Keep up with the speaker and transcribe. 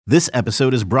This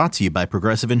episode is brought to you by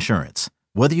Progressive Insurance.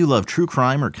 Whether you love true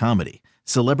crime or comedy,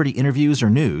 celebrity interviews or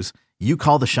news, you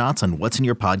call the shots on what's in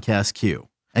your podcast queue.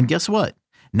 And guess what?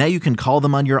 Now you can call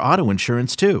them on your auto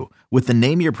insurance too with the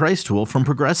Name Your Price tool from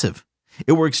Progressive.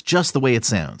 It works just the way it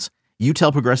sounds. You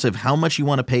tell Progressive how much you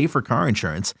want to pay for car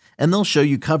insurance, and they'll show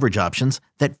you coverage options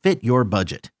that fit your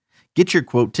budget. Get your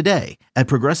quote today at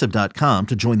Progressive.com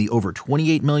to join the over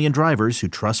 28 million drivers who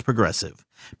trust Progressive.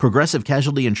 Progressive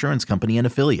Casualty Insurance Company and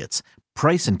Affiliates.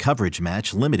 Price and coverage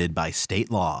match limited by state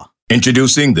law.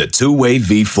 Introducing the two-way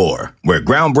V4, where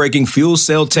groundbreaking fuel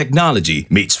cell technology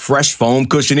meets fresh foam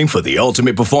cushioning for the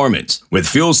ultimate performance. With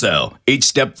fuel cell, each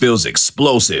step feels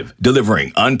explosive,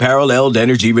 delivering unparalleled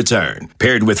energy return.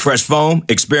 Paired with fresh foam,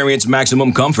 experience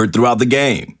maximum comfort throughout the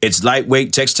game. Its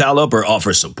lightweight textile upper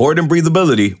offers support and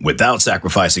breathability without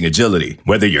sacrificing agility.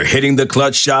 Whether you're hitting the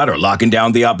clutch shot or locking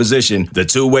down the opposition, the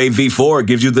two-way V4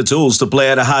 gives you the tools to play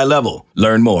at a high level.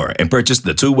 Learn more and purchase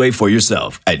the two-way for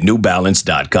yourself at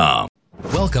newbalance.com.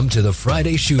 Welcome to the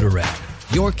Friday Shoot-Around,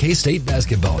 your K-State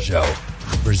basketball show,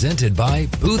 presented by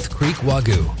Booth Creek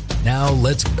Wagyu. Now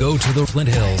let's go to the Flint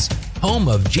Hills, home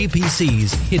of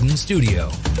GPC's hidden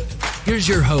studio. Here's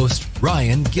your host,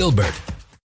 Ryan Gilbert.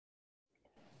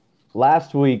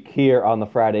 Last week here on the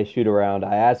Friday Shoot-Around,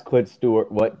 I asked Clint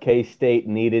Stewart what K-State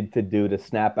needed to do to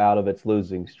snap out of its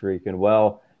losing streak. And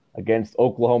well, against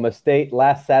Oklahoma State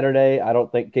last Saturday, I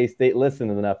don't think K-State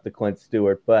listened enough to Clint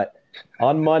Stewart, but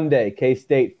on Monday,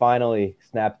 K-State finally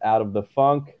snapped out of the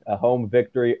funk, a home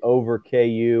victory over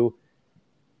KU.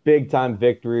 Big-time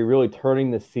victory, really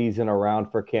turning the season around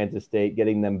for Kansas State,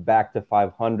 getting them back to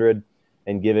 500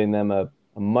 and giving them a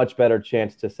much better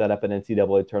chance to set up an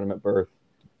NCAA tournament berth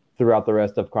throughout the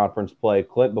rest of conference play.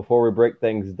 Clint, before we break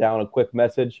things down, a quick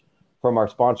message from our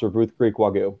sponsor, Booth Creek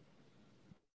Wagyu.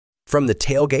 From the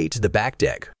tailgate to the back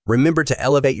deck, remember to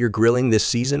elevate your grilling this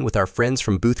season with our friends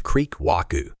from Booth Creek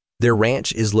Wagyu. Their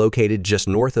ranch is located just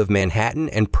north of Manhattan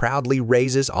and proudly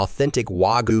raises authentic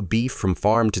Wagyu beef from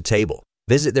farm to table.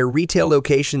 Visit their retail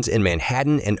locations in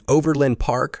Manhattan and Overland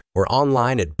Park or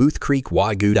online at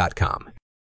boothcreekwagyu.com.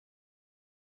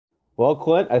 Well,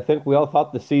 Clint, I think we all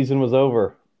thought the season was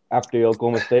over after the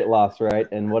Oklahoma State loss, right?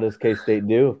 And what does K-State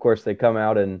do? Of course, they come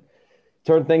out and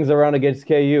turn things around against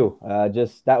KU.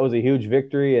 That was a huge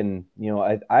victory, and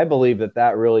I believe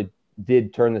that really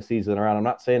did turn the season around. I'm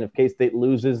not saying if K-State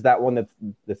loses that one that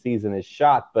the season is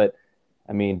shot, but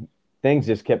I mean things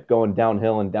just kept going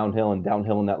downhill and downhill and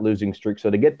downhill in that losing streak. So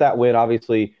to get that win,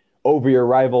 obviously over your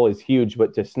rival is huge,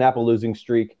 but to snap a losing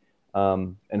streak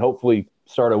and hopefully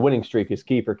start a winning streak is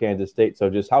key for Kansas State. So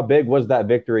just how big was that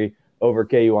victory over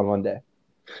KU on Monday?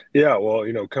 Yeah, well,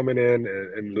 coming in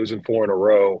and losing 4 in a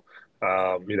row.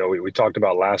 We talked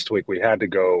about last week, we had to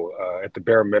go at the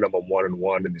bare minimum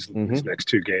 1-1 in these next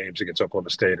 2 games against Oklahoma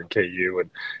State and KU. And,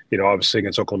 obviously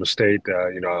against Oklahoma State,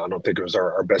 I don't think it was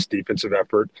our best defensive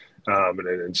effort.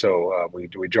 So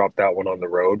we dropped that one on the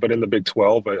road. But in the Big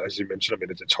 12, as you mentioned, I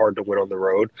mean, it's hard to win on the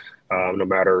road, no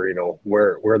matter,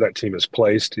 where that team is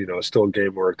placed. It's still a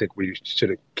game where I think we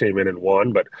should have came in and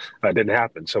won, but it didn't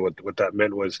happen. So what that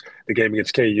meant was the game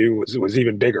against KU was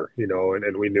even bigger,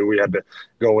 and we knew we had to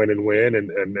go in and win,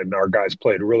 and our guys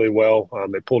played really well.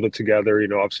 They pulled it together.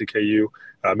 Obviously KU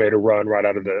made a run right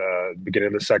out of the beginning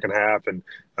of the second half and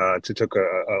took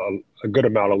a good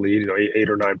amount of lead, 8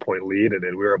 or 9 point lead, and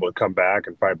then we were able to come back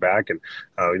and fight back. And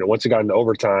once it got into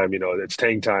overtime, it's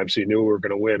Tang time, so you knew we were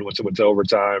going to win. Once it went to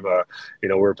overtime, we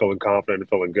were feeling confident and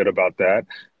feeling good about that.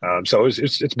 So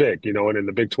it's big, and in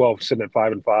the Big 12, sitting at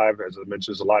 5-5, as I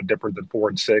mentioned, is a lot different than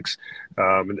 4-6,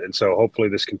 and so hopefully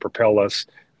this can propel us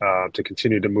to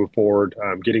continue to move forward.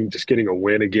 Getting a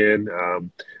win again,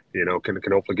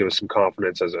 can hopefully give us some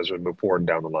confidence as we move forward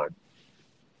down the line.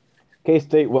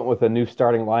 K-State went with a new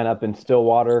starting lineup in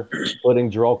Stillwater, putting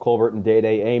Jarrell Colbert and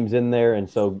Day-Day Ames in there, and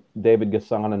so David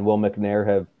Gasson and Will McNair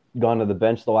have gone to the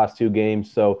bench the last 2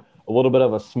 games. So a little bit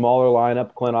of a smaller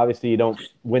lineup. Clint, obviously you don't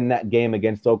win that game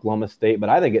against Oklahoma State, but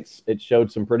I think it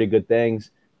showed some pretty good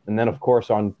things. And then, of course,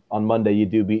 on Monday you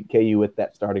do beat KU with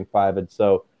that starting 5. And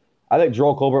so I think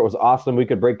Jarrell Colbert was awesome. We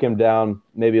could break him down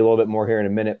maybe a little bit more here in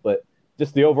a minute, but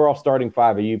just the overall starting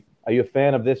 5, are you a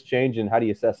fan of this change, and how do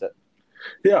you assess it?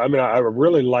 Yeah, I mean, I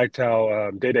really liked how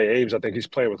Day-Day Ames, I think he's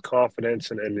playing with confidence,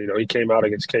 and he came out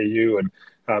against KU and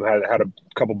had a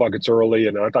couple buckets early,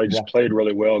 and I thought he just played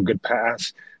really well, good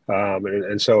pass.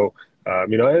 So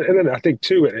and then I think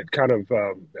too, it kind of,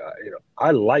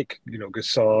 I like,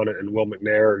 Gasson and Will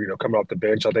McNair, coming off the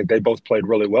bench. I think they both played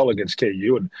really well against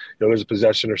KU. And, there's a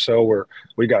possession or so where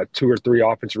we got 2 or 3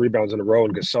 offensive rebounds in a row,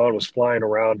 and Gasson was flying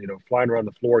around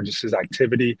the floor, just his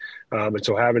activity. And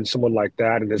so having someone like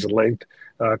that and his length,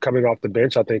 coming off the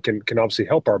bench, I think can obviously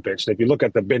help our bench. And if you look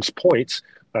at the bench points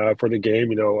for the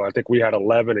game, I think we had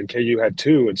 11 and KU had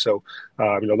 2. And so,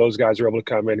 those guys are able to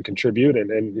come in and contribute.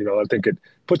 And I think it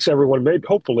puts everyone maybe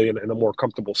hopefully in a more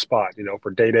comfortable spot,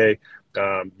 for Day,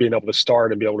 being able to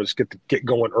start and be able to just get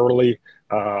going early.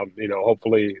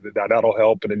 Hopefully that'll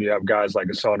help. And then you have guys like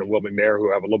Hassan and Will McNair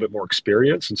who have a little bit more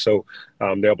experience. And so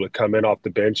they're able to come in off the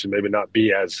bench and maybe not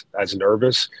be as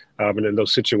nervous and in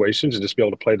those situations and just be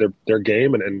able to play their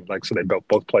game. And like I said, they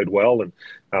both played well. And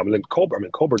then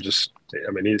Colbert just,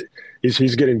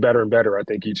 he's getting better and better, I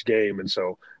think, each game. And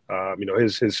so,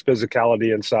 his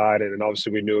physicality inside, and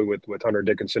obviously we knew with Hunter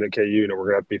Dickinson at KU, we're going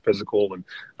to have to be physical.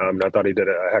 And I thought he did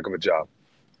a heck of a job.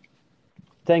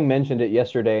 Tang mentioned it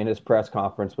yesterday in his press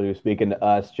conference when he was speaking to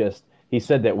us. He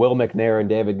said that Will McNair and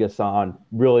David Gasson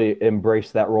really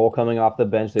embraced that role coming off the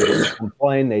bench. They didn't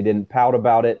complain. They didn't pout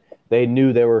about it. They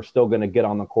knew they were still going to get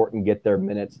on the court and get their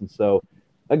minutes. And so,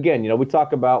 again, we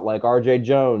talk about like R.J.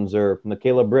 Jones or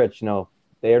Michaela Britch,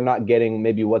 they are not getting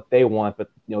maybe what they want, but,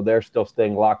 they're still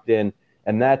staying locked in.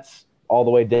 And that's all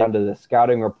the way down to the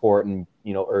scouting report and,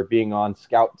 or being on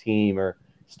scout team or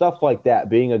stuff like that,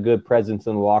 being a good presence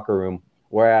in the locker room.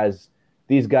 Whereas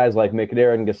these guys like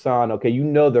McNair and Gasson, okay,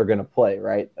 they're going to play,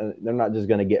 right? They're not just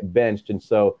going to get benched. And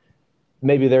so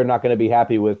maybe they're not going to be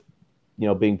happy with,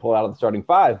 being pulled out of the starting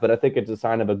 5. But I think it's a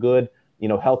sign of a good,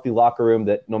 healthy locker room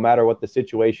that no matter what the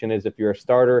situation is, if you're a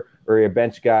starter or you're a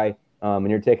bench guy and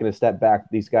you're taking a step back,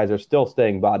 these guys are still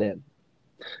staying bought in.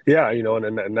 Yeah,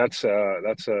 and that's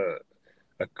a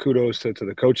kudos to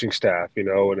the coaching staff, and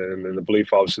the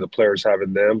belief obviously the players have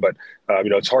in them. But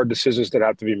it's hard decisions that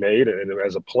have to be made, and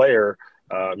as a player,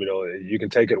 you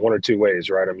can take it one or two ways,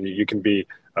 right? You can be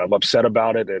upset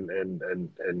about it and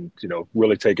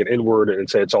really take it inward and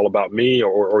say it's all about me,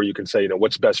 or you can say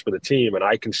what's best for the team, and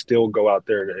I can still go out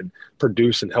there and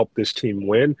produce and help this team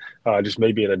win, just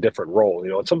maybe in a different role,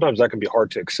 and sometimes that can be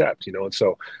hard to accept, and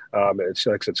so it's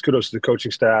like I said, it's kudos to the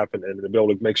coaching staff and to be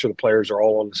able to make sure the players are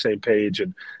all on the same page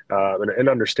and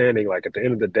understanding, like at the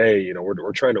end of the day,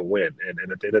 we're trying to win,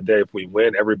 and at the end of the day, if we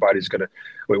win, everybody's gonna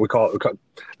we call it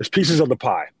there's pieces of the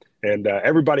pie. And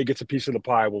everybody gets a piece of the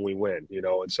pie when we win,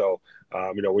 and so,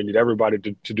 we need everybody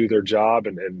to do their job.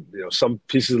 And some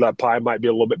pieces of that pie might be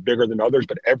a little bit bigger than others,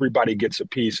 but everybody gets a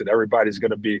piece and everybody's going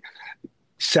to be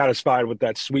satisfied with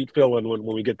that sweet feeling when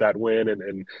we get that win.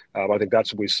 And I think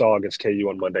that's what we saw against KU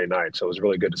on Monday night. So it was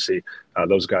really good to see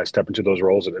those guys step into those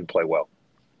roles and play well.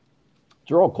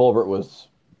 Jerrell Colbert was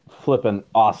flipping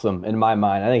awesome in my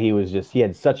mind. I think he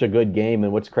had such a good game,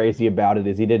 and what's crazy about it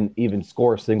is he didn't even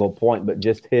score a single point, but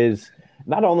just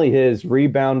not only his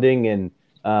rebounding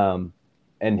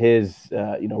and his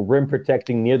rim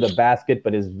protecting near the basket,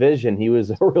 but his vision. He was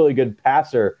a really good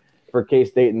passer for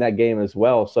K-State in that game as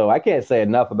well. So I can't say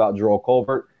enough about Jerrell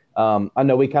Colbert. I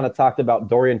know we kind of talked about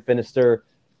Dorian Finister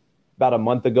about a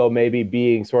month ago, maybe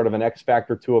being sort of an X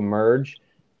factor to emerge.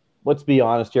 Let's be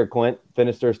honest here, Clint.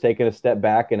 Finister's taken a step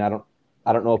back, and I don't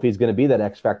know if he's going to be that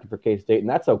X factor for K-State, and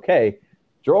that's okay.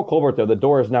 Jerrell Colbert, though, the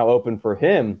door is now open for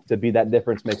him to be that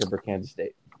difference maker for Kansas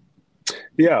State.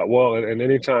 Yeah, well, and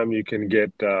anytime you can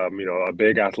get a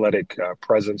big athletic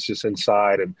presence just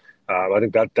inside, and I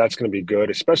think that's going to be good,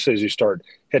 especially as you start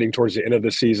heading towards the end of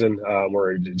the season,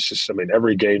 where it's just,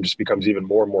 every game just becomes even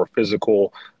more and more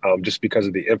physical, just because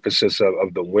of the emphasis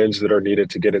of the wins that are needed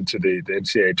to get into the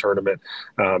NCAA tournament.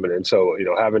 And so,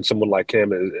 having someone like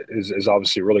him is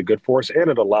obviously really good for us, and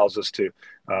it allows us to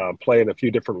play in a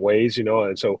few different ways,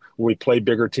 and so when we play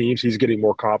bigger teams, he's getting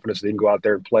more confidence that he can go out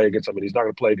there and play against, he's not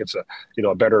going to play against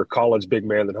a better college big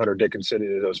man than Hunter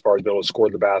Dickinson, as far as being able to score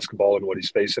the basketball and what he's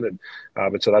facing.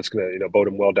 And so that's going to, bode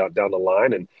him well down the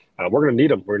line. And we're going to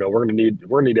need him. We're going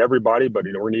to need everybody, but,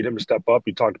 we're going to need him to step up.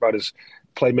 You talked about his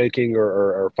playmaking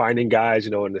or finding guys,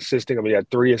 and assisting. He had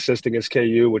 3 assists against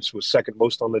KU, which was second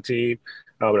most on the team.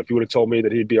 And if you would have told me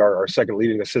that he'd be our second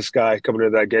leading assist guy coming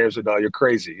into that game, I said, no, you're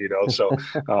crazy, So,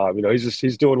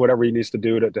 he's doing whatever he needs to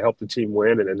do to help the team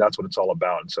win. And that's what it's all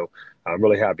about. And so I'm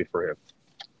really happy for him.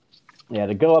 Yeah,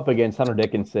 to go up against Hunter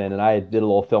Dickinson, and I did a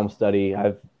little film study.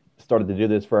 I've started to do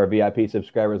this for our VIP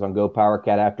subscribers on Go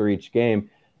PowerCat after each game.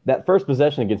 That first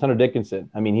possession against Hunter Dickinson,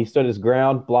 he stood his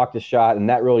ground, blocked a shot, and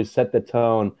that really set the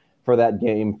tone for that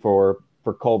game for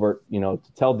Colbert, to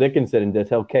tell Dickinson and to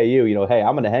tell KU, hey,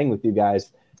 I'm going to hang with you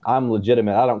guys. I'm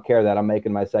legitimate. I don't care that I'm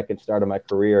making my second start of my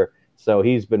career. So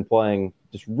he's been playing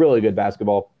just really good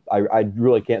basketball. I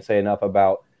really can't say enough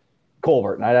about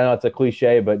Colbert. And I know it's a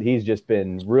cliche, but he's just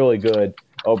been really good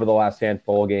over the last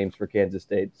handful of games for Kansas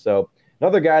State. So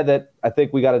another guy that I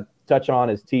think we got to touch on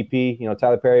is TP.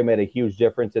 Tyler Perry made a huge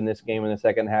difference in this game in the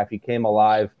second half. He came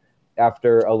alive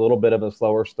after a little bit of a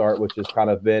slower start, which has kind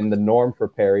of been the norm for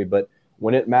Perry. But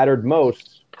when it mattered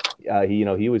most,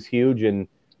 he was huge and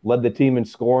led the team in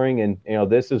scoring. And,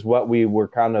 this is what we were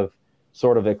kind of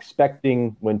sort of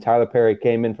expecting when Tyler Perry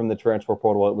came in from the transfer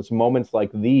portal. It was moments like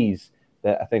these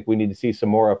that I think we need to see some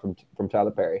more of from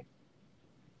Tyler Perry.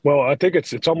 Well, I think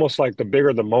it's almost like the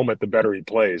bigger the moment, the better he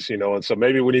plays, and so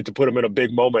maybe we need to put him in a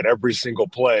big moment every single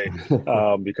play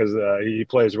because he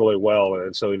plays really well.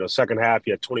 And so, second half, he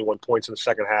had 21 points in the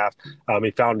second half. He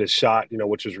found his shot,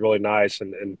 which was really nice.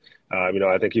 And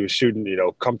I think he was shooting,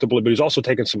 comfortably, but he's also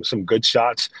taking some good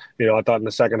shots. I thought in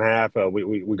the second half,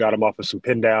 we got him off of some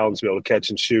pin downs, to be able to catch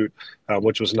and shoot,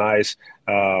 which was nice.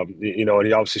 And he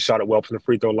obviously shot it well from the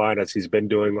free throw line as he's been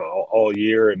doing all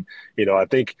year. And, I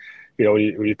think,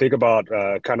 when you think about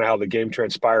kind of how the game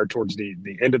transpired towards the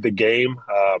end of the game,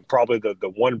 probably the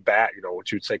one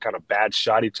what you'd say kind of bad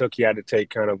shot he took, he had to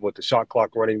take kind of with the shot clock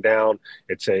running down.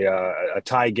 It's a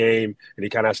tie game, and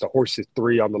he kind of has to horse his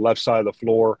three on the left side of the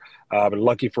floor. And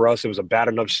lucky for us, it was a bad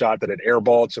enough shot that it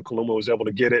airballed, so Kaluma was able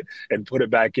to get it and put it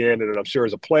back in. And I'm sure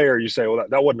as a player, you say, well,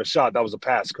 that wasn't a shot, that was a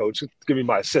pass, coach. Give me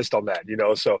my assist on that,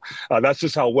 So that's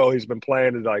just how well he's been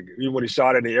playing. And like even when he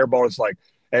shot it and the airball, it's like,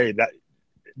 hey,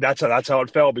 that's how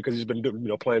it fell because he's been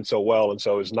playing so well. And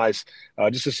so it's nice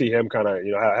just to see him kind of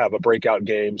have a breakout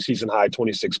game, season high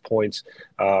 26 points.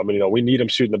 And we need him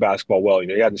shooting the basketball well.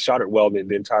 He hadn't shot it well the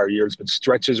entire year. It's been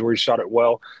stretches where he shot it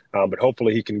well, but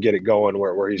hopefully he can get it going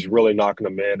where he's really knocking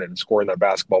them in and scoring that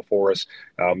basketball for us.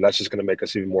 That's just going to make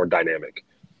us even more dynamic.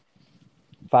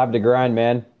 5 to grind,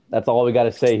 man. That's all we got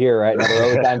to say here, right? Another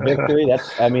overtime victory.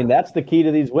 That's the key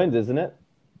to these wins, isn't it?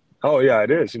 Oh, yeah, it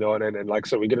is, and like I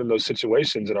said, we get in those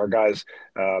situations and our guys,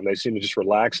 they seem to just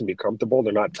relax and be comfortable.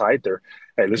 They're not tight.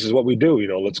 Hey, this is what we do,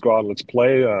 let's go out and let's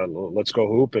play, let's go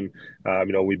hoop. And,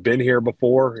 we've been here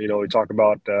before, we talk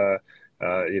about,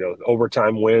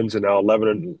 overtime wins and now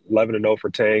 11-0 for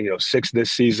Tang, 6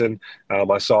 this season.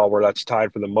 I saw where that's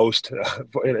tied for the most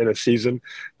in a season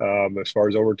as far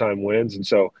as overtime wins. And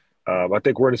so, I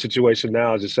think we're in a situation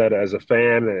now, as I said, as a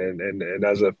fan and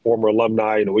as a former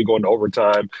alumni, we go into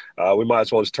overtime. We might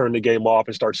as well just turn the game off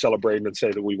and start celebrating and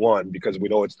say that we won because we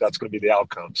know that's going to be the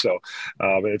outcome. So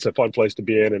it's a fun place to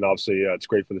be in, and obviously it's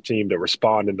great for the team to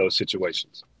respond in those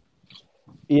situations.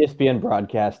 ESPN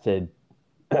broadcast had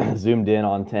zoomed in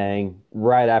on Tang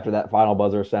right after that final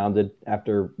buzzer sounded,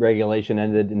 after regulation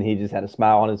ended, and he just had a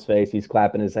smile on his face. He's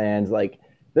clapping his hands like –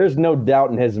 there's no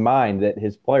doubt in his mind that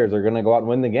his players are going to go out and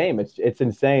win the game. It's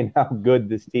insane how good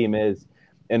this team is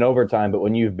in overtime. But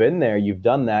when you've been there, you've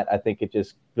done that. I think it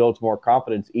just builds more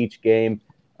confidence each game.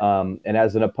 And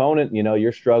as an opponent,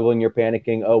 you're struggling, you're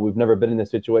panicking. Oh, we've never been in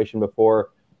this situation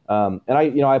before. And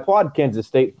I applaud Kansas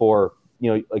State for,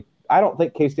 I don't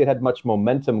think K-State had much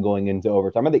momentum going into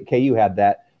overtime. I think KU had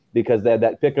that because they had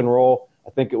that pick and roll. I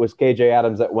think it was KJ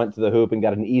Adams that went to the hoop and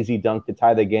got an easy dunk to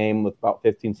tie the game with about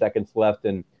 15 seconds left,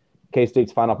 and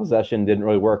K-State's final possession didn't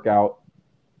really work out.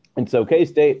 And so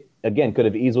K-State, again, could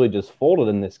have easily just folded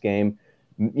in this game,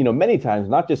 many times,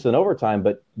 not just in overtime,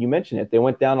 but you mentioned it. They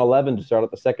went down 11 to start out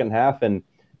the second half, and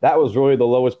that was really the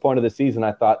lowest point of the season.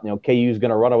 I thought, KU's going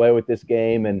to run away with this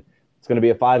game, and it's going to be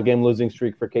a 5-game losing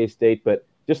streak for K-State, but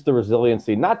just the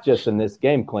resiliency, not just in this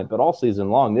game, Clint, but all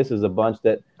season long. This is a bunch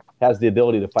that has the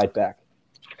ability to fight back.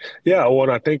 Yeah, well,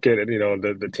 and I think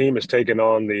the team has taken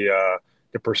on the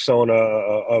persona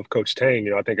of Coach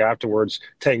Tang. I think afterwards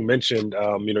Tang mentioned,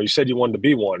 you said you wanted to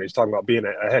be one. He's talking about being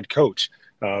a head coach.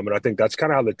 And I think that's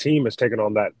kind of how the team has taken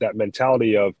on that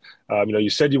mentality of, you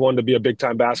said you wanted to be a big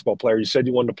time basketball player. You said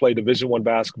you wanted to play Division I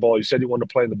basketball. You said you wanted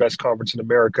to play in the best conference in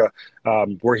America.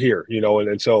 We're here,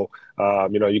 and so,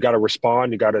 you got to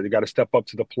respond. You got to step up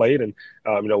to the plate. And,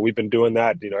 we've been doing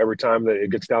that, every time that it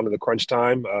gets down to the crunch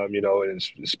time,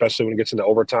 especially when it gets into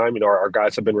overtime, our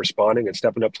guys have been responding and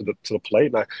stepping up to the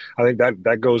plate. And I think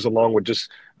that goes along with just,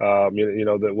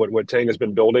 what Tang has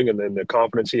been building and then the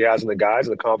confidence he has in the guys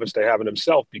and the confidence they have in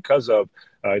himself because of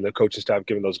the coaching staff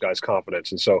giving those guys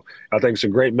confidence. And so I think it's a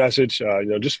great message,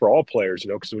 just for all players,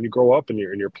 because when you grow up and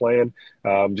you're playing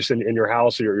just in your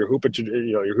house or you're hooping,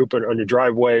 you're hooping on your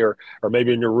driveway or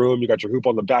maybe in your room, you got your hoop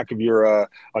on the back of your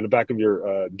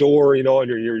door, and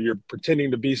you're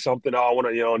pretending to be something. Oh, I want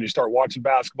to, and you start watching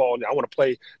basketball and I want to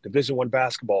play Division I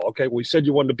basketball. Okay, well, you said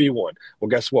you wanted to be one. Well,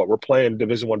 guess what? We're playing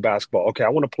Division I basketball. Okay, I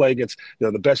want to play against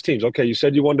the best teams. Okay, you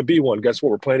said you wanted to be one. Guess what?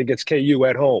 We're playing against KU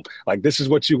at home. Like, this is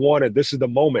what you wanted. This is the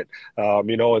moment,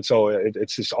 and so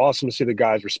it's just awesome to see the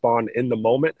guys respond in the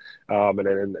moment.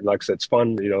 And like I said, it's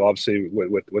fun, obviously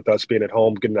with us being at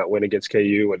home, getting that win against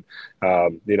KU.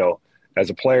 And, as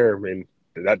a player,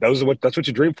 that's what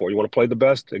you dream for. You want to play the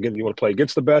best. Again, you want to play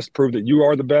against the best, prove that you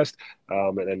are the best.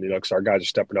 And 'cause our guys are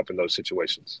stepping up in those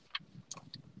situations.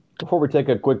 Before we take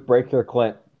a quick break here,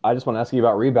 Clint, I just want to ask you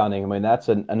about rebounding. I mean, that's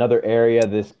another area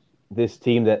this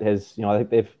team that has, I think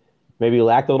they've maybe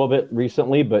lacked a little bit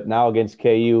recently, but now against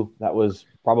KU, that was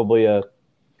probably a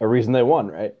reason they won,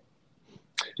 right?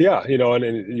 Yeah,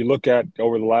 and you look at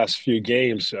over the last few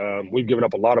games, we've given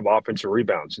up a lot of offensive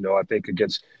rebounds. I think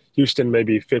against Houston,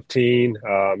 maybe 15.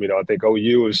 I think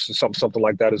OU is something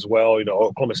like that as well.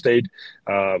 Oklahoma State,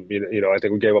 I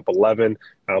think we gave up 11.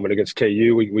 And against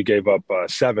KU, we gave up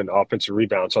 7 offensive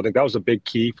rebounds. So I think that was a big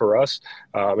key for us.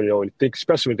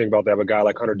 Especially when you think about they have a guy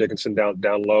like Hunter Dickinson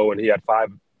down low, and he had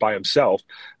 5 by himself.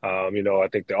 I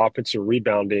think the offensive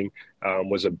rebounding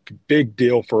was a big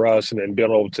deal for us, and then being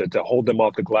able to hold them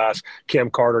off the glass. Cam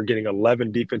Carter getting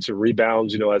 11 defensive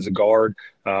rebounds, as a guard.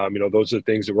 Those are the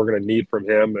things that we're going to need from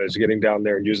him, is getting down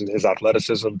there and using his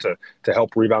athleticism to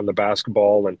help rebound the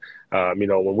basketball. And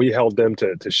when we held them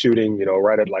to shooting,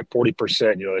 right at like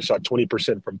 40%, they shot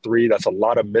 20% from 3. That's a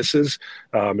lot of misses.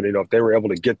 If they were able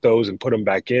to get those and put them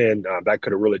back in, that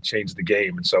could have really changed the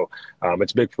game. And so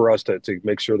it's big for us to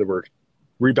make sure that we're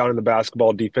rebounding the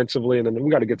basketball defensively, and then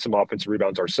we got to get some offensive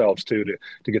rebounds ourselves too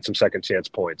to get some second chance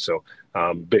points. So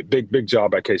big job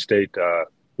by K-State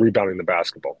rebounding the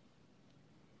basketball.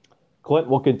 Clint,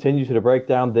 we'll continue to break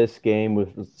down this game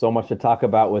with so much to talk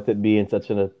about, with it being it's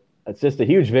just a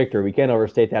huge victory. We can't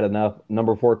overstate that enough.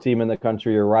 Number 4 team in the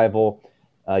country, your rival.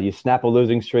 You snap a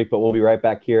losing streak, but we'll be right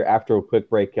back here after a quick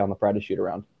break on the Friday Shoot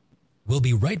Around. We'll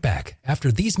be right back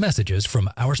after these messages from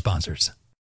our sponsors.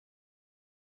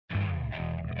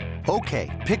 Okay,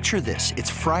 picture this.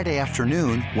 It's Friday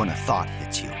afternoon when a thought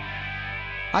hits you.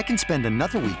 I can spend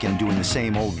another weekend doing the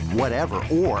same old whatever,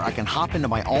 or I can hop into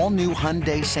my all-new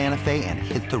Hyundai Santa Fe and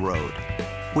hit the road.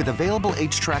 With available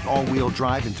H-Track all-wheel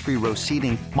drive and 3-row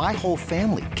seating, my whole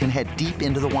family can head deep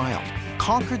into the wild.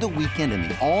 Conquer the weekend in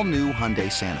the all-new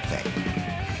Hyundai Santa Fe.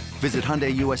 Visit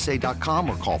HyundaiUSA.com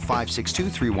or call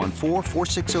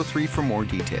 562-314-4603 for more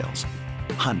details.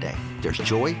 Hyundai, there's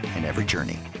joy in every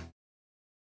journey.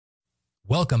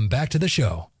 Welcome back to the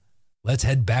show. Let's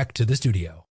head back to the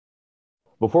studio.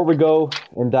 Before we go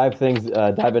and dive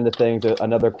into things,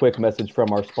 another quick message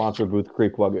from our sponsor, Booth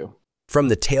Creek Wagyu. From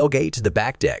the tailgate to the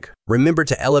back deck, remember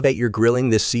to elevate your grilling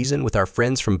this season with our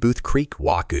friends from Booth Creek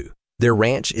Wagyu. Their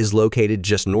ranch is located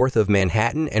just north of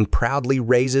Manhattan and proudly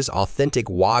raises authentic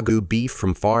Wagyu beef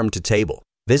from farm to table.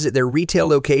 Visit their retail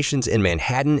locations in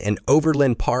Manhattan and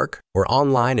Overland Park or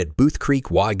online at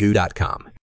boothcreekwagyu.com.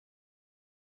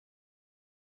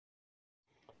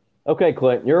 Okay,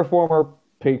 Clint, you're a former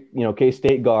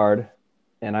K-State guard,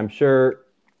 and I'm sure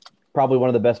probably one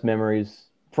of the best memories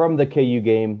from the KU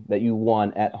game that you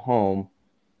won at home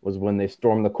was when they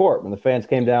stormed the court, when the fans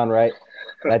came down, right?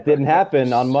 That didn't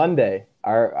happen on Monday.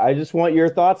 I just want your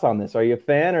thoughts on this. Are you a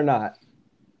fan or not?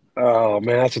 Oh,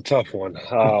 man, that's a tough one.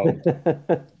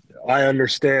 I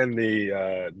understand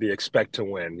the expect to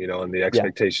win, and the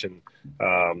expectation,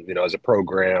 as a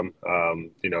program,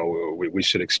 we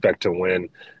should expect to win.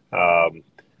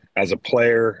 As a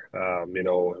player,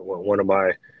 one of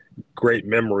my great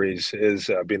memories is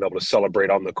being able to celebrate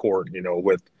on the court,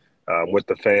 with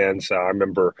the fans. I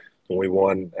remember when we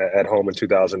won at home in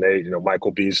 2008,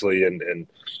 Michael Beasley and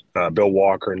Bill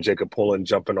Walker and Jacob Pullen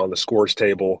jumping on the scores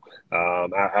table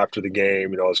after the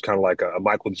game. It was kind of like a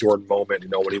Michael Jordan moment,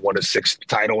 when he won his 6th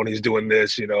title and he's doing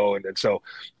this, and so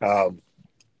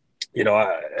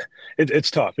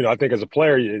it's tough. I think as a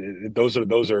player, those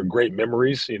are great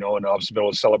memories, and obviously be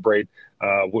able to celebrate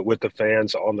with the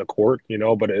fans on the court,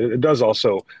 but it does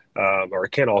also, or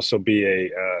it can also be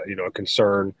a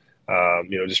concern,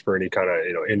 just for any kind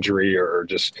of, injury or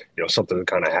just, something that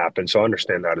kind of happened. So I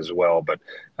understand that as well. But,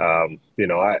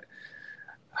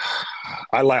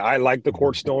 I like the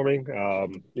court storming. I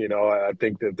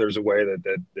think that there's a way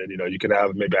that you can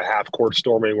have maybe a half court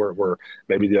storming where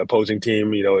maybe the opposing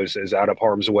team, is out of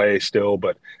harm's way still,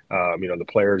 but the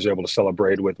players are able to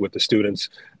celebrate with the students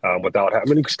without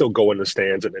having you can still go in the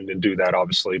stands and do that,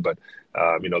 obviously. But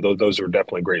those were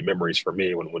definitely great memories for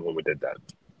me when we did that.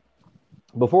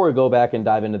 Before we go back and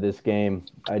dive into this game,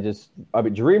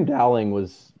 Jareem Dowling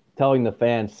was telling the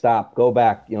fans, "Stop, go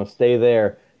back, stay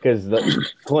there." Because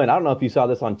Clint, I don't know if you saw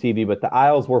this on TV, but the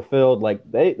aisles were filled. Like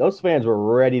those fans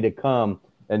were ready to come.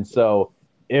 And so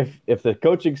if the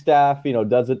coaching staff,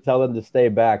 doesn't tell them to stay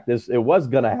back, it was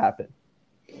going to happen.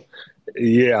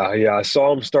 Yeah. I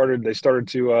saw them They started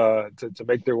to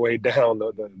make their way down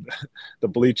the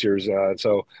bleachers.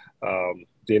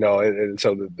 and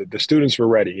so the students were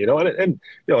ready, and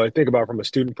I think about from a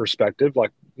student perspective,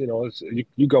 like,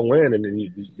 you go in and then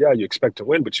you expect to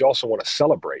win, but you also want to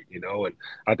celebrate, and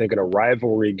I think in a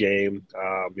rivalry game,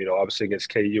 obviously against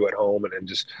KU at home and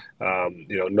just,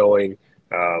 knowing,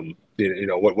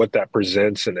 what that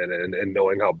presents and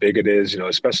knowing how big it is,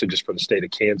 especially just for the state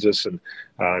of Kansas and,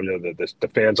 the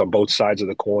fans on both sides of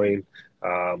the coin.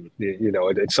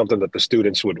 It's something that the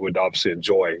students would obviously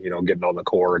enjoy, getting on the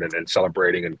court and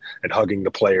celebrating and hugging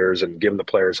the players and giving the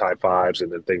players high fives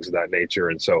and things of that nature.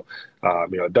 And so,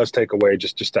 it does take away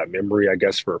just that memory, I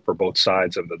guess, for both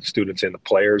sides of the students and the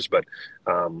players. But,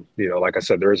 like I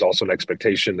said, there is also an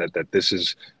expectation that this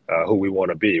is who we want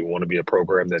to be. We want to be a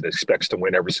program that expects to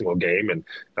win every single game, and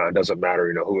it doesn't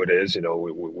matter, who it is.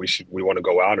 We want to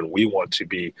go out and we want to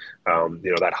be,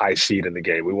 that high seed in the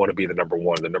game. We want to be the number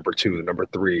one, the number two, the number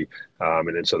three,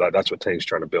 and then so that's what Tank's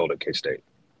trying to build at K-State.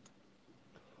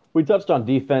 We touched on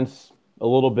defense a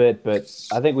little bit, but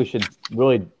I think we should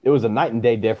really – it was a night and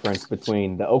day difference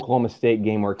between the Oklahoma State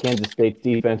game where Kansas State's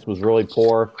defense was really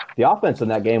poor. The offense in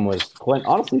that game was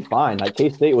honestly fine. Like,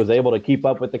 K-State was able to keep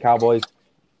up with the Cowboys.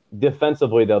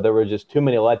 Defensively, though, there were just too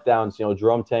many letdowns.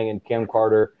 Jerome Tang and Cam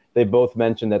Carter, they both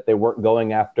mentioned that they weren't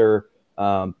going after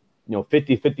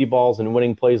 50-50 balls and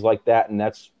winning plays like that, and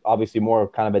that's obviously more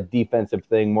of kind of a defensive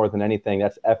thing more than anything.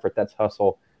 That's effort, that's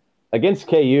hustle. Against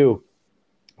KU,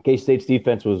 K-State's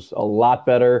defense was a lot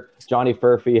better. Johnny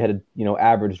Furphy had,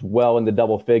 averaged well into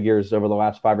double figures over the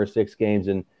last 5 or 6 games,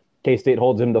 and K-State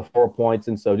holds him to 4 points.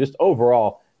 And so just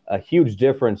overall, a huge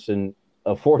difference in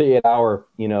a 48-hour,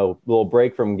 little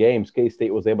break from games.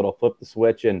 K-State was able to flip the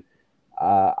switch. And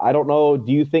I don't know,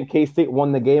 do you think K-State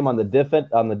won the game on the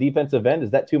defensive end?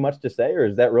 Is that too much to say, or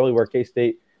is that really where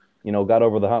K-State, got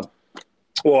over the hump?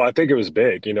 Well, I think it was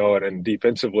big, and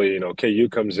defensively, KU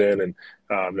comes in and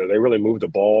they really moved the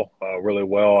ball really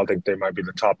well. I think they might be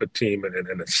the top of team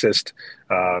in assist,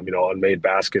 on made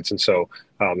baskets. And so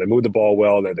they move the ball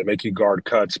well. They make you guard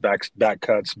cuts, back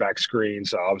cuts, back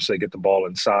screens, obviously get the ball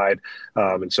inside.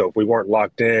 And so if we weren't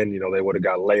locked in, they would have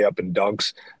got layup and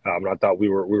dunks. And I thought we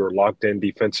were locked in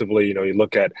defensively. You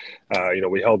look at,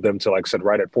 we held them to, like I said,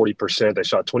 right at 40%. They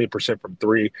shot 20% from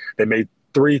three. They made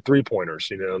 3 3-pointers,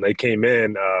 and they came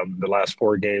in the last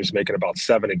 4 games making about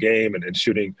 7 a game and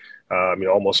shooting,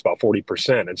 almost about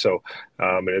 40%. And so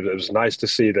it was nice to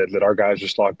see that our guys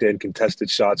just locked in, contested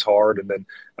shots hard. And then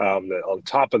on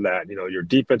top of that, your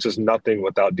defense is nothing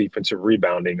without defensive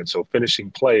rebounding. And so finishing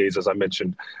plays, as I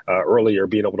mentioned earlier,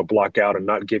 being able to block out and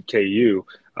not give KU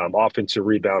offensive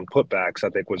rebound putbacks, I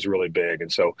think was really big.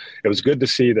 And so it was good to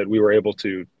see that we were able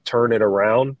to turn it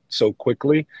around so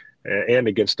quickly and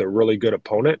against a really good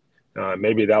opponent.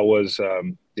 Maybe that was,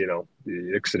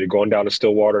 you're going down to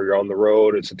Stillwater, you're on the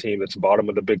road. It's a team that's bottom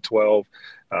of the Big 12.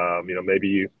 Maybe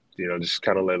you just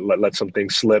kind of let some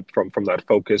things slip from that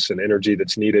focus and energy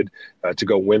that's needed to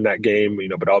go win that game.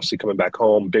 But obviously coming back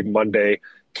home, big Monday,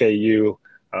 KU.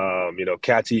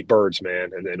 Cats eat birds, man.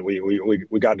 And then we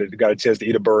got a chance to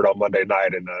eat a bird on Monday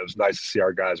night, and it was nice to see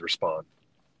our guys respond.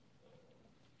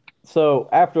 So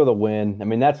after the win, I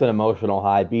mean, that's an emotional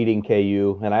high, beating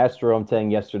KU. And I asked Jerome Tang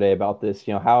yesterday about this,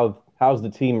 how's the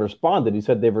team responded? He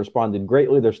said they've responded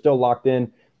greatly. They're still locked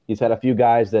in. He's had a few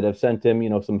guys that have sent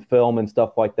him, some film and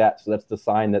stuff like that. So that's the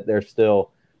sign that they're still,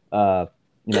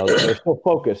 they're still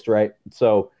focused, right?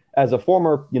 So as a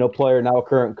former, player, now a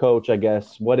current coach, I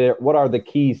guess, what are the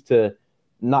keys to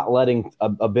not letting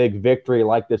a big victory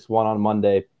like this one on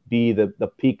Monday be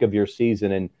the peak of your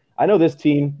season? And I know this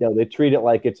team, they treat it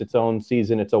like it's its own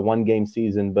season. It's a 1-game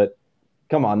season, but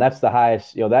come on, that's the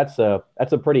highest, that's a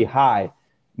pretty high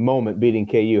moment beating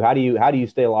KU. How do you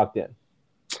stay locked in?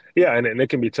 Yeah. And it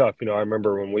can be tough. I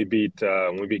remember when we beat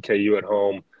KU at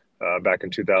home back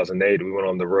in 2008, we went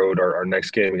on the road, our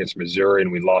next game against Missouri,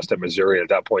 and we lost at Missouri. At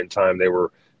that point in time, they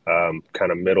were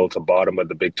kind of middle to bottom of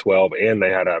the Big 12. And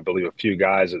they had, I believe, a few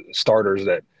guys, starters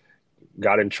that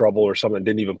got in trouble or something,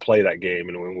 didn't even play that game,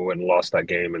 and we went and lost that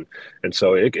game. And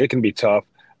so it can be tough.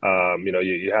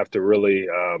 You have to really,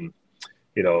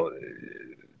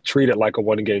 treat it like a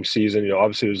 1-game season.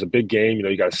 Obviously it was a big game.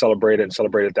 You got to celebrate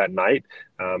it that night.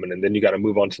 And then you got to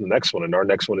move on to the next one. And our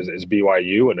next one is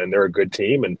BYU, and then they're a good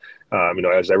team. And,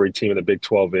 as every team in the Big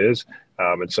 12 is.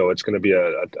 And so it's going to be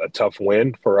a tough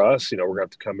win for us. We're going to have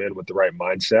to come in with the right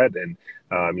mindset. And,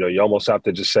 you almost have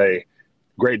to just say,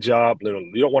 great job.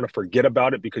 You don't want to forget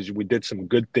about it because we did some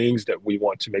good things that we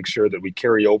want to make sure that we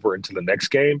carry over into the next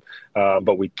game.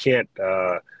 But we can't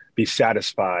be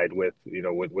satisfied with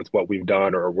what we've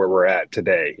done or where we're at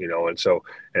today. And so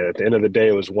at the end of the day,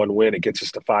 it was one win. It gets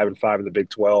us to 5-5 in the Big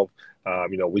 12.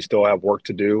 We still have work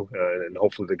to do, and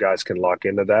hopefully the guys can lock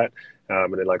into that.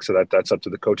 And then, like I said, that's up to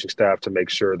the coaching staff to make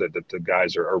sure that the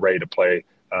guys are ready to play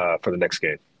for the next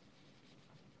game.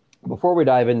 Before we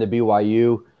dive into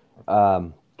BYU,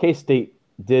 K-State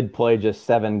did play just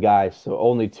 7 guys, so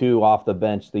only 2 off the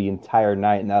bench the entire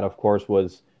night, and that, of course,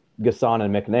 was Gasson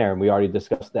and McNair, and we already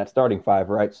discussed that starting 5,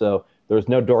 right? So there was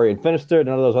no Dorian Finister,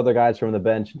 none of those other guys from the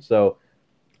bench, and so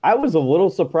I was a little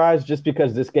surprised just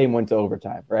because this game went to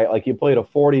overtime, right? Like, you played a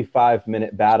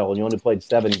 45-minute battle, and you only played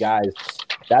 7 guys.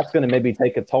 That's going to maybe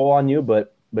take a toll on you,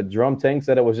 but Jerome Tang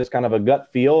said it was just kind of a gut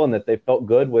feel and that they felt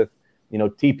good with,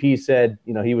 TP said,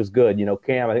 he was good.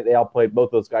 Cam, I think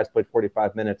both those guys played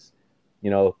 45 minutes.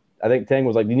 I think Tang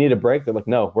was like, you need a break? They're like,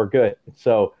 no, we're good.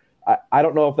 So I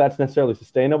don't know if that's necessarily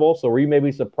sustainable. So were you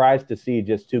maybe surprised to see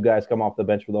just 2 guys come off the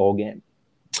bench for the whole game?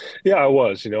 Yeah, I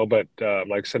was, but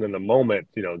like I said, in the moment,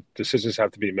 decisions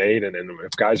have to be made. And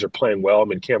if guys are playing well, I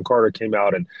mean, Cam Carter came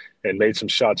out and made some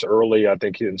shots early, I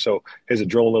think. And so his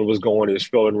adrenaline was going. He was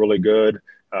feeling really good.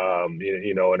 And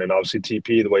then obviously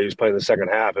TP, the way he was playing in the second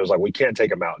half, it was like, we can't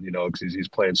take him out, because he's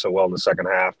playing so well in the second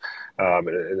half.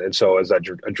 And so as that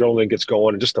adrenaline gets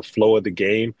going and just the flow of the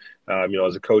game,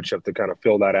 as a coach, you have to kind of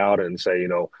fill that out and say,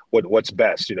 what's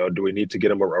best? Do we need to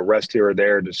get him a rest here or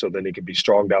there so then he can be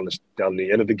strong down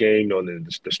the end of the game, and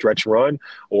the stretch run,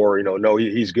 or, no,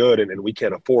 he's good and we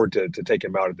can't afford to take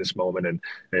him out at this moment. And,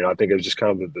 I think it was just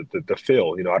kind of the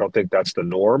feel, I don't think that's the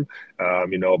norm,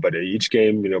 but each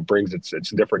game, brings its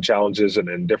different challenges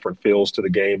and different feels to the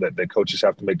game that coaches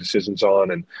have to make decisions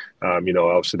on. And,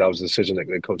 obviously that was a decision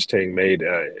that Coach Tang made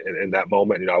in that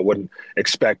moment. I wouldn't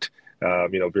expect,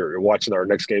 if you're watching our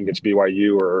next game against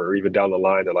BYU or even down the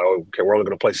line, they're like, oh, okay, we're only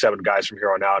going to play 7 guys from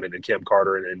here on out, and then Cam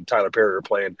Carter and Tyler Perry are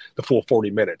playing the full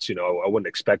 40 minutes. I wouldn't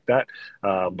expect that.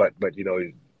 But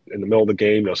in the middle of the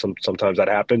game, sometimes that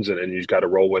happens, and you just got to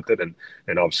roll with it. And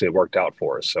obviously it worked out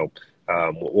for us. So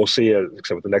we'll see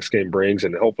what the next game brings,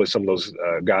 and hopefully some of those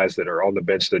guys that are on the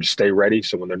bench, they just stay ready.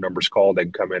 So when their number's called, they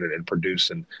can come in and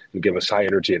produce and give us high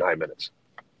energy and high minutes.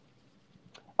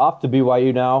 Off to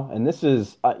BYU now, and this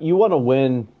is you want to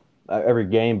win every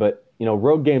game, but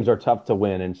road games are tough to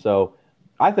win, and so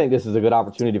I think this is a good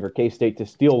opportunity for K-State to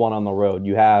steal one on the road.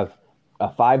 You have a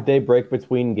 5-day break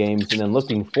between games, and then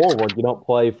looking forward, you don't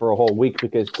play for a whole week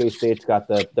because K-State's got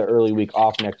the early week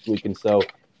off next week, and so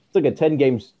it's like a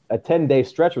 10-day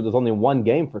stretch where there's only 1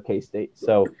 game for K-State.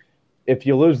 So if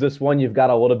you lose this one, you've got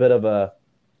a little bit of a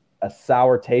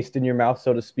sour taste in your mouth,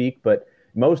 so to speak, but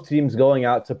most teams going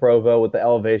out to Provo with the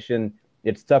elevation,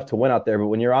 it's tough to win out there. But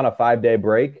when you're on a 5-day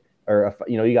break or,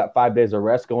 you got 5 days of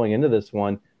rest going into this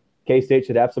one, K-State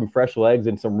should have some fresh legs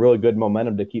and some really good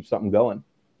momentum to keep something going.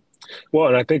 Well,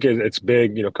 and I think it's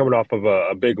big, coming off of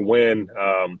a big win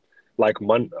like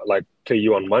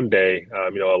KU on Monday,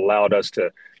 allowed us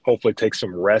to hopefully take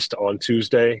some rest on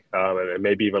Tuesday and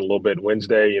maybe even a little bit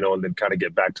Wednesday, and then kind of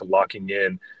get back to locking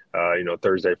in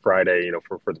Thursday, Friday,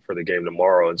 for the game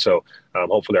tomorrow. And so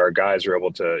hopefully our guys are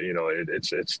able to,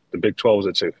 it's the Big 12.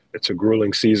 It's a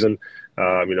grueling season,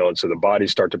 and so the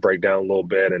bodies start to break down a little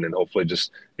bit, and then hopefully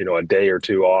just, a day or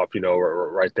 2 off,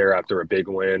 right there after a big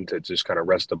win to just kind of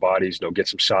rest the bodies, get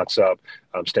some shots up,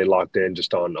 stay locked in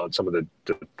just on some of the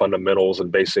fundamentals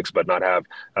and basics, but not have,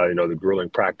 the grueling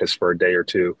practice for a day or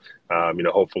 2.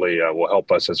 Hopefully will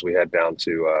help us as we head down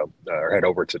to or head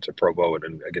over to Provo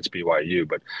and against BYU.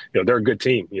 But they're a good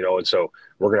team, and so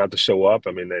we're gonna have to show up.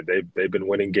 I mean, they've been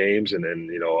winning games, and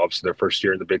then obviously their first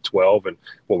year in the Big 12, and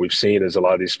what we've seen is a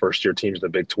lot of these first year teams in the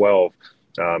Big 12.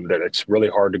 That it's really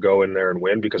hard to go in there and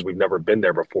win because we've never been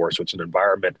there before. So it's an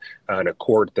environment and a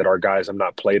court that our guys have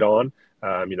not played on.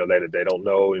 They don't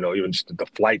know, even just the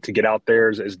flight to get out there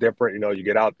is different. You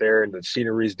get out there and the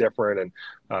scenery is different,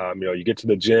 and you get to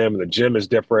the gym and the gym is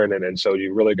different, and so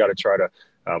you really got to try to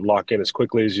lock in as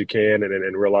quickly as you can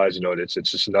and realize it's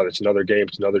just another game,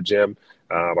 it's another gym.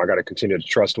 I got to continue to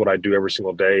trust what I do every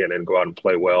single day and then go out and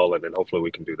play well, and then hopefully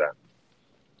we can do that.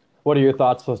 What are your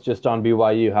thoughts just on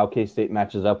BYU, how K-State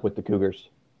matches up with the Cougars?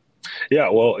 Yeah,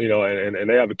 well, and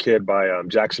they have a kid by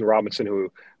Jackson Robinson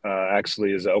who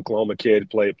actually is an Oklahoma kid,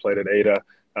 played at Ada,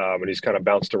 and he's kind of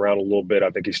bounced around a little bit. I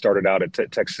think he started out at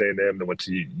Texas A&M and went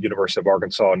to University of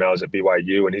Arkansas, and now is at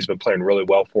BYU, and he's been playing really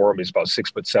well for him. He's about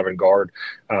 6'7" guard.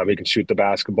 He can shoot the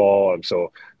basketball,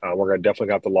 so we're going to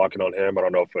definitely have to lock in on him. I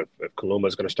don't know if Kaluma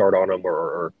is going to start on him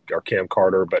or Cam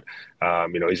Carter, but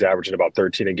he's averaging about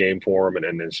 13 a game for him,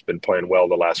 and has been playing well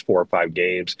the last 4 or 5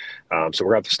 games. So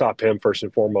we're going to have to stop him first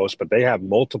and foremost. But they have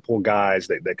multiple guys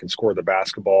that can score the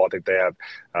basketball. I think they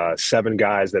have 7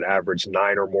 guys that average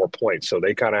 9 or more points. So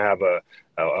they kind of have a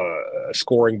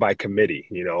scoring by committee,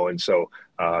 and so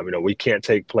We can't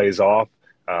take plays off.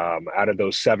 Out of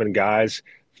those 7 guys,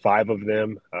 5 of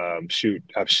them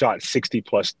have shot 60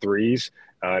 plus threes.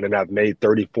 And then have made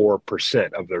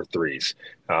 34% of their threes.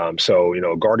 So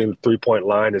guarding the 3-point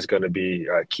line is going to be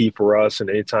key for us. And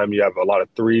anytime you have a lot of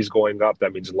threes going up,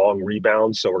 that means long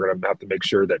rebounds. So we're going to have to make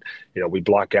sure that, we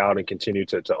block out and continue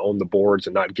to own the boards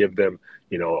and not give them,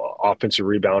 offensive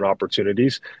rebound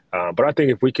opportunities. But I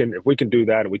think if we can do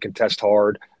that and we can test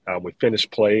hard, we finish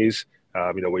plays,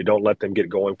 we don't let them get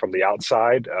going from the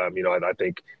outside. I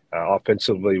think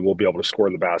offensively we'll be able to score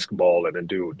the basketball and then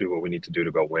do what we need to do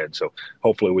to go win. So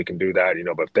hopefully we can do that.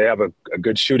 But if they have a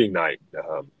good shooting night,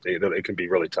 it can be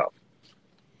really tough.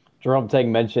 Jerome Tang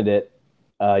mentioned it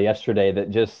yesterday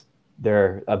that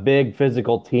they're a big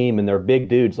physical team and they're big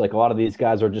dudes. Like a lot of these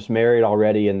guys are just married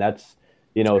already, and that's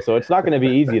so it's not going to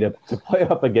be easy to play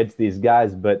up against these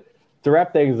guys. But to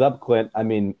wrap things up, Clint, I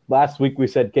mean, last week we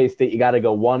said K-State, you got to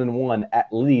go 1-1 at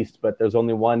least, but there's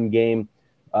only one game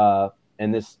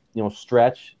in this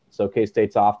stretch. So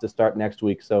K-State's off to start next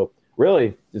week. So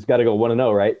really just got to go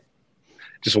 1-0, right?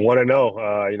 Just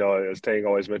 1-0. As Tang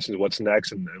always mentions, what's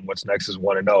next, and what's next is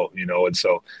 1-0. And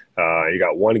so you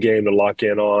got one game to lock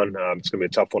in on. It's going to be a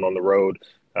tough one on the road.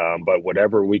 But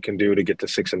whatever we can do to get to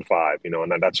 6-5,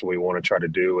 and that's what we want to try to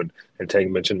do. And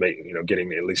Tang mentioned,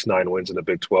 getting at least 9 wins in the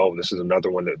Big 12. This is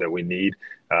another one that we need.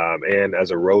 And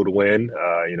as a road win,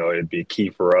 it'd be key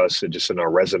for us just in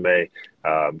our resume,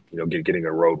 getting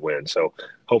a road win. So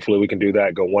hopefully we can do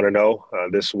that, go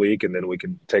 1-0 this week, and then we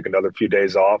can take another few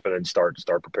days off and then start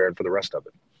preparing for the rest of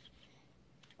it.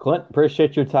 Clint,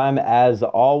 appreciate your time as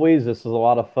always. This was a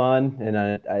lot of fun, and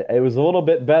it was a little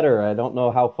bit better. I don't know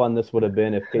how fun this would have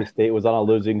been if K-State was on a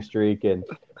losing streak, and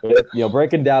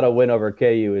breaking down a win over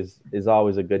KU is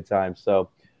always a good time.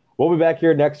 So we'll be back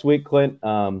here next week, Clint.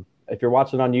 If you're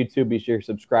watching on YouTube, be sure you're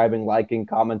subscribing, liking,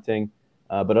 commenting.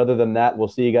 But other than that, we'll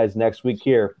see you guys next week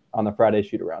here on the Friday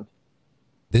Shoot Around.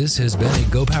 This has been a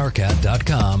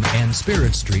GoPowerCat.com and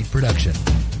Spirit Street production.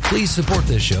 Please support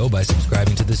this show by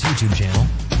subscribing to this YouTube channel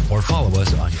or follow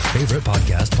us on your favorite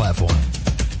podcast platform.